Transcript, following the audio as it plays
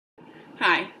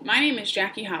Hi, my name is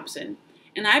Jackie Hobson,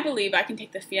 and I believe I can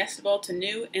take the Fiesta Bowl to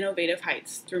new, innovative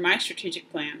heights through my strategic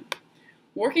plan.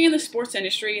 Working in the sports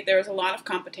industry, there is a lot of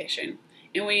competition,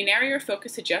 and when you narrow your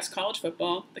focus to just college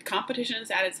football, the competition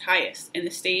is at its highest and the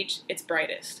stage its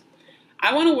brightest.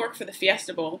 I want to work for the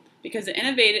Fiesta Bowl because the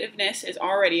innovativeness is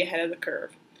already ahead of the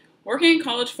curve. Working in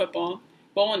college football,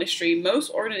 bowl industry,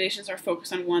 most organizations are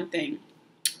focused on one thing: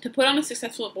 to put on a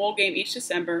successful bowl game each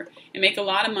December and make a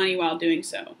lot of money while doing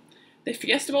so. The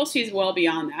Fiesta Bowl sees well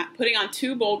beyond that, putting on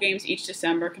 2 bowl games each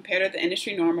December compared to the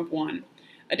industry norm of 1.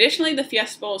 Additionally, the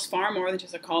Fiesta Bowl is far more than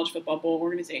just a college football bowl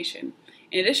organization.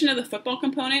 In addition to the football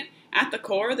component, at the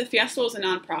core, the Fiesta Bowl is a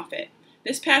nonprofit.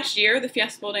 This past year, the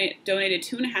Fiesta Bowl donated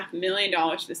 $2.5 million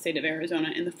to the state of Arizona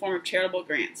in the form of charitable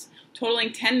grants, totaling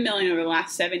 $10 million over the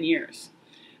last 7 years.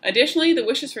 Additionally, the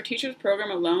Wishes for Teachers program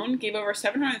alone gave over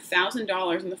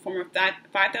 $700,000 in the form of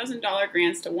 $5,000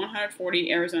 grants to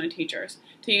 140 Arizona teachers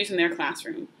to use in their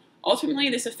classroom. Ultimately,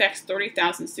 this affects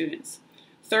 30,000 students.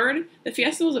 Third, the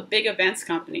Fiesta Bowl is a big events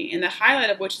company, and the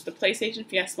highlight of which is the PlayStation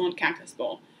Fiesta Bowl and Cactus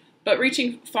Bowl, but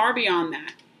reaching far beyond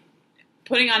that,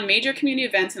 putting on major community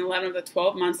events in 11 of the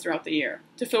 12 months throughout the year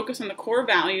to focus on the core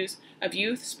values of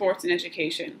youth, sports, and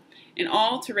education, and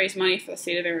all to raise money for the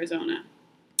state of Arizona.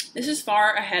 This is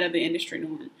far ahead of the industry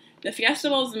norm. The Fiesta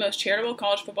Bowl is the most charitable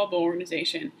college football bowl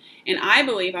organization, and I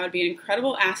believe I would be an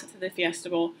incredible asset to the Fiesta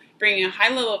Bowl, bringing a high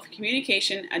level of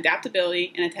communication,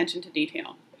 adaptability, and attention to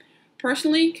detail.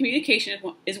 Personally, communication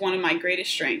is one of my greatest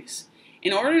strengths.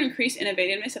 In order to increase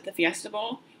innovativeness at the Fiesta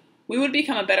Bowl, we would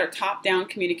become a better top-down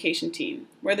communication team,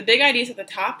 where the big ideas at the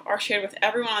top are shared with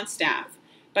everyone on staff.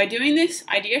 By doing this,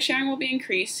 idea sharing will be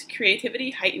increased,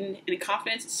 creativity heightened, and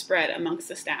confidence spread amongst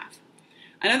the staff.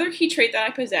 Another key trait that I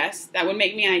possess that would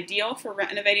make me ideal for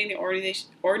renovating the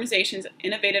organization's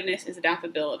innovativeness is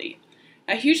adaptability.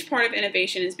 A huge part of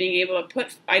innovation is being able to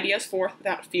put ideas forth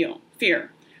without fear.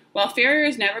 While failure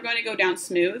is never going to go down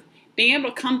smooth, being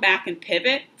able to come back and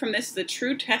pivot from this is a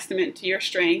true testament to your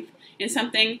strength and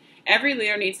something every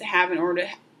leader needs to have in order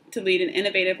to lead an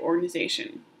innovative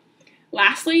organization.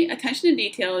 Lastly, attention to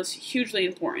detail is hugely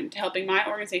important to helping my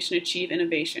organization achieve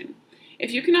innovation.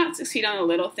 If you cannot succeed on the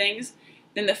little things,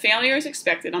 then the failure is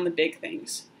expected on the big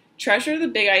things. Treasure the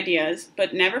big ideas,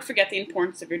 but never forget the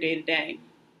importance of your day-to-day.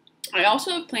 I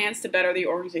also have plans to better the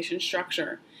organization's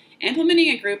structure, implementing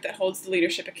a group that holds the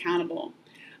leadership accountable.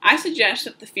 I suggest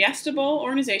that the Fiesta Bowl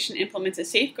organization implements a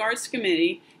safeguards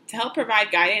committee to help provide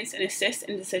guidance and assist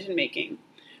in decision-making.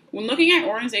 When looking at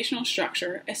organizational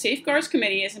structure, a safeguards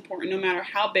committee is important no matter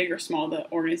how big or small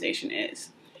the organization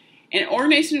is. In an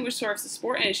organization which serves the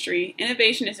sport industry,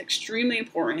 innovation is extremely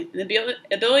important, and the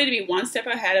ability to be one step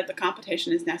ahead of the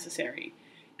competition is necessary.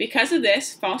 Because of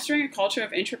this, fostering a culture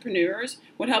of entrepreneurs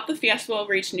would help the Fiesta Bowl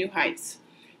reach new heights.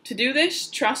 To do this,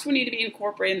 trust will need to be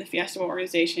incorporated in the Fiesta Bowl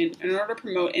organization in order to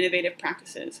promote innovative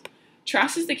practices.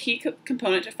 Trust is the key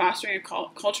component to fostering a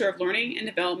culture of learning and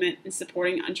development and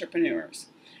supporting entrepreneurs.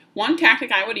 One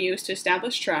tactic I would use to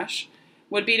establish trust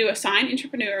would be to assign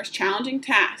entrepreneurs challenging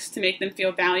tasks to make them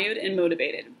feel valued and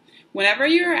motivated. Whenever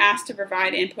you are asked to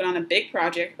provide input on a big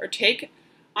project or take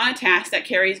on a task that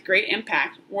carries great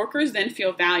impact, workers then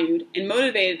feel valued and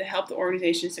motivated to help the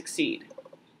organization succeed.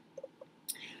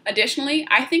 Additionally,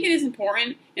 I think it is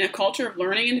important in a culture of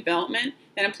learning and development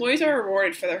that employees are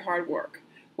rewarded for their hard work.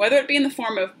 Whether it be in the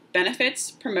form of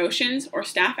benefits, promotions, or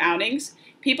staff outings,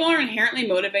 people are inherently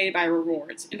motivated by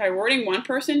rewards, and by rewarding one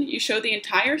person, you show the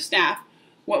entire staff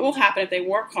what will happen if they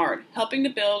work hard, helping to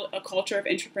build a culture of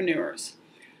entrepreneurs.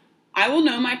 I will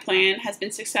know my plan has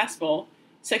been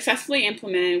successfully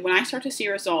implemented when I start to see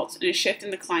results and a shift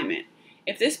in the climate.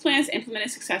 If this plan is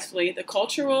implemented successfully, the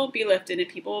culture will be lifted and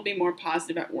people will be more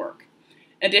positive at work.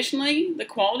 Additionally, the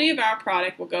quality of our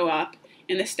product will go up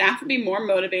and the staff will be more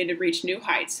motivated to reach new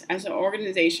heights as an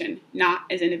organization, not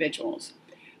as individuals.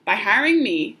 By hiring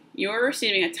me, you are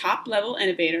receiving a top-level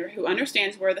innovator who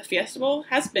understands where the Fiesta Bowl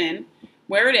has been,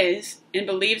 where it is, and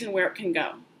believes in where it can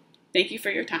go. Thank you for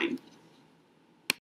your time.